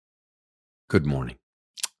Good morning.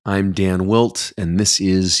 I'm Dan Wilt, and this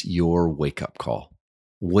is your wake up call.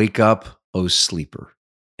 Wake up, O sleeper,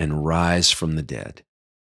 and rise from the dead,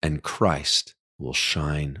 and Christ will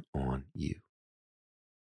shine on you.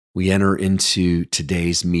 We enter into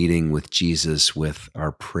today's meeting with Jesus with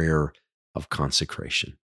our prayer of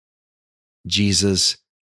consecration. Jesus,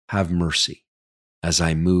 have mercy as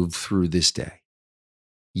I move through this day.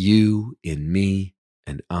 You in me,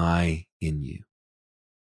 and I in you.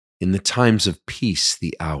 In the times of peace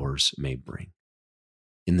the hours may bring,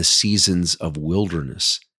 in the seasons of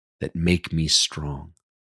wilderness that make me strong,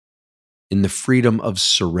 in the freedom of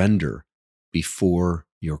surrender before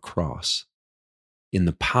your cross, in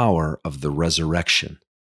the power of the resurrection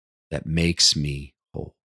that makes me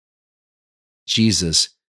whole. Jesus,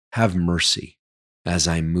 have mercy as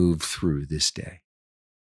I move through this day.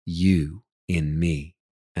 You in me,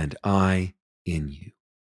 and I in you.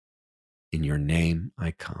 In your name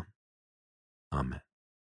I come. Amen.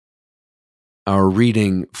 Our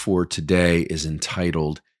reading for today is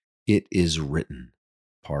entitled, It is Written,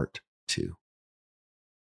 Part 2.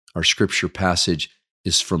 Our scripture passage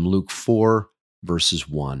is from Luke 4, verses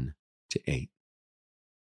 1 to 8.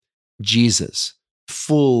 Jesus,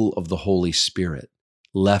 full of the Holy Spirit,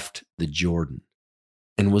 left the Jordan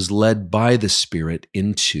and was led by the Spirit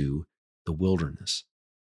into the wilderness,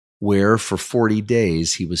 where for 40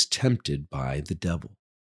 days he was tempted by the devil.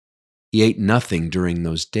 He ate nothing during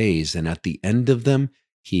those days, and at the end of them,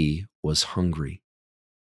 he was hungry.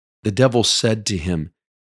 The devil said to him,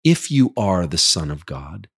 If you are the Son of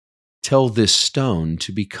God, tell this stone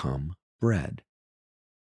to become bread.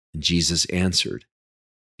 And Jesus answered,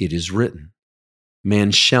 It is written,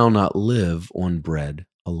 Man shall not live on bread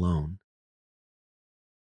alone.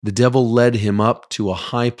 The devil led him up to a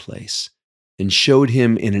high place and showed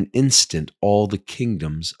him in an instant all the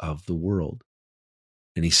kingdoms of the world.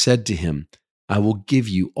 And he said to him, I will give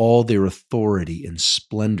you all their authority and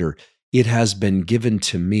splendor. It has been given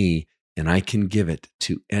to me, and I can give it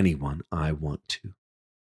to anyone I want to.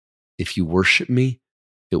 If you worship me,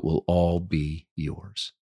 it will all be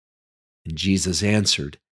yours. And Jesus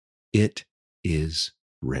answered, It is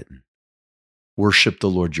written. Worship the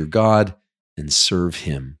Lord your God and serve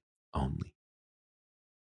him only.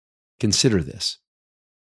 Consider this.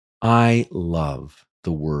 I love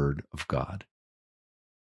the Word of God.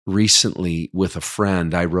 Recently, with a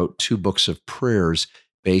friend, I wrote 2 books of prayers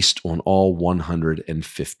based on all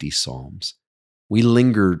 150 Psalms. We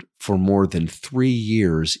lingered for more than 3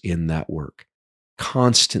 years in that work,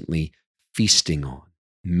 constantly feasting on,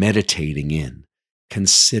 meditating in,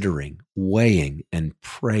 considering, weighing, and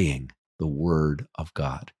praying the Word of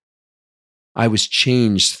God. I was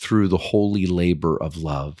changed through the holy labor of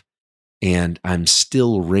love, and I'm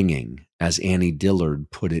still ringing, as Annie Dillard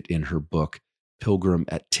put it in her book, Pilgrim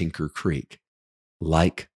at Tinker Creek,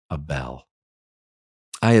 like a bell.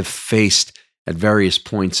 I have faced, at various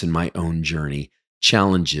points in my own journey,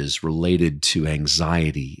 challenges related to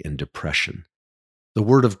anxiety and depression. The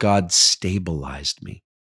Word of God stabilized me,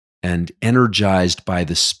 and energized by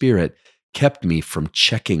the Spirit, kept me from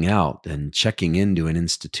checking out and checking into an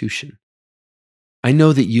institution. I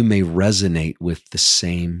know that you may resonate with the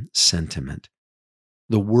same sentiment.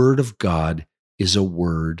 The Word of God is a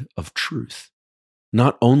word of truth,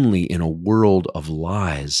 not only in a world of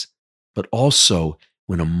lies, but also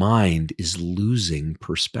when a mind is losing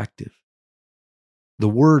perspective. The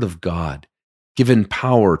Word of God, given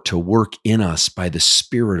power to work in us by the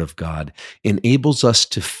Spirit of God, enables us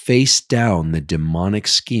to face down the demonic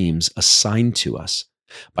schemes assigned to us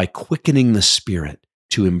by quickening the spirit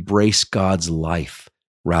to embrace God's life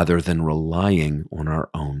rather than relying on our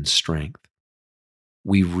own strength.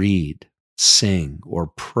 We read, sing, or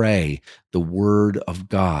pray the Word of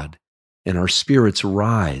God, and our spirits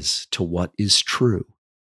rise to what is true,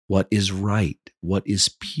 what is right, what is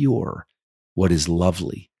pure, what is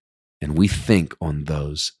lovely, and we think on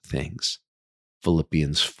those things.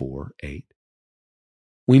 Philippians 4:8.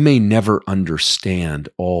 We may never understand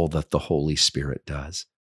all that the Holy Spirit does.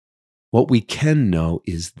 What we can know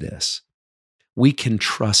is this: we can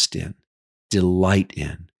trust in, delight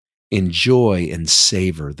in, enjoy and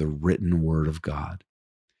savor the written Word of God.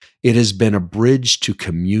 It has been a bridge to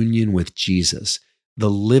communion with Jesus, the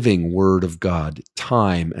living Word of God,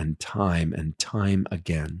 time and time and time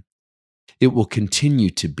again. It will continue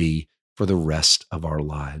to be for the rest of our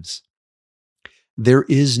lives. There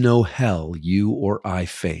is no hell you or I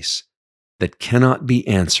face that cannot be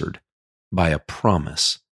answered by a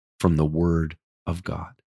promise from the Word of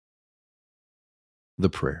God. The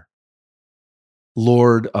prayer.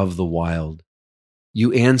 Lord of the wild,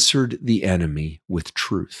 you answered the enemy with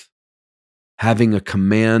truth. having a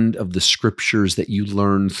command of the scriptures that you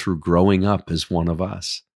learned through growing up as one of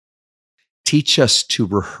us. Teach us to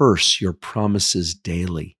rehearse your promises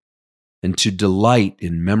daily and to delight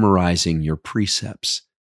in memorizing your precepts,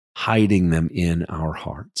 hiding them in our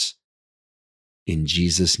hearts. In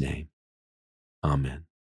Jesus' name, amen.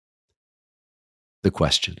 The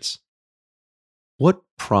questions. What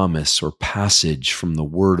promise or passage from the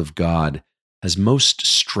Word of God has most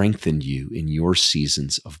strengthened you in your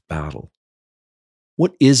seasons of battle?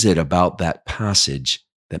 What is it about that passage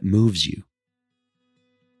that moves you?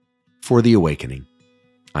 For The Awakening,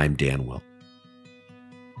 I'm Dan Wilt.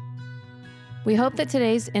 We hope that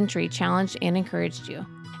today's entry challenged and encouraged you.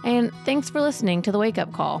 And thanks for listening to The Wake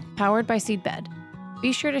Up Call, powered by Seedbed.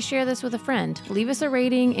 Be sure to share this with a friend, leave us a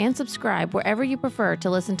rating, and subscribe wherever you prefer to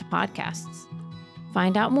listen to podcasts.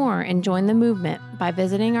 Find out more and join the movement by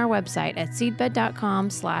visiting our website at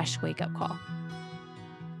seedbed.com/wakeupcall.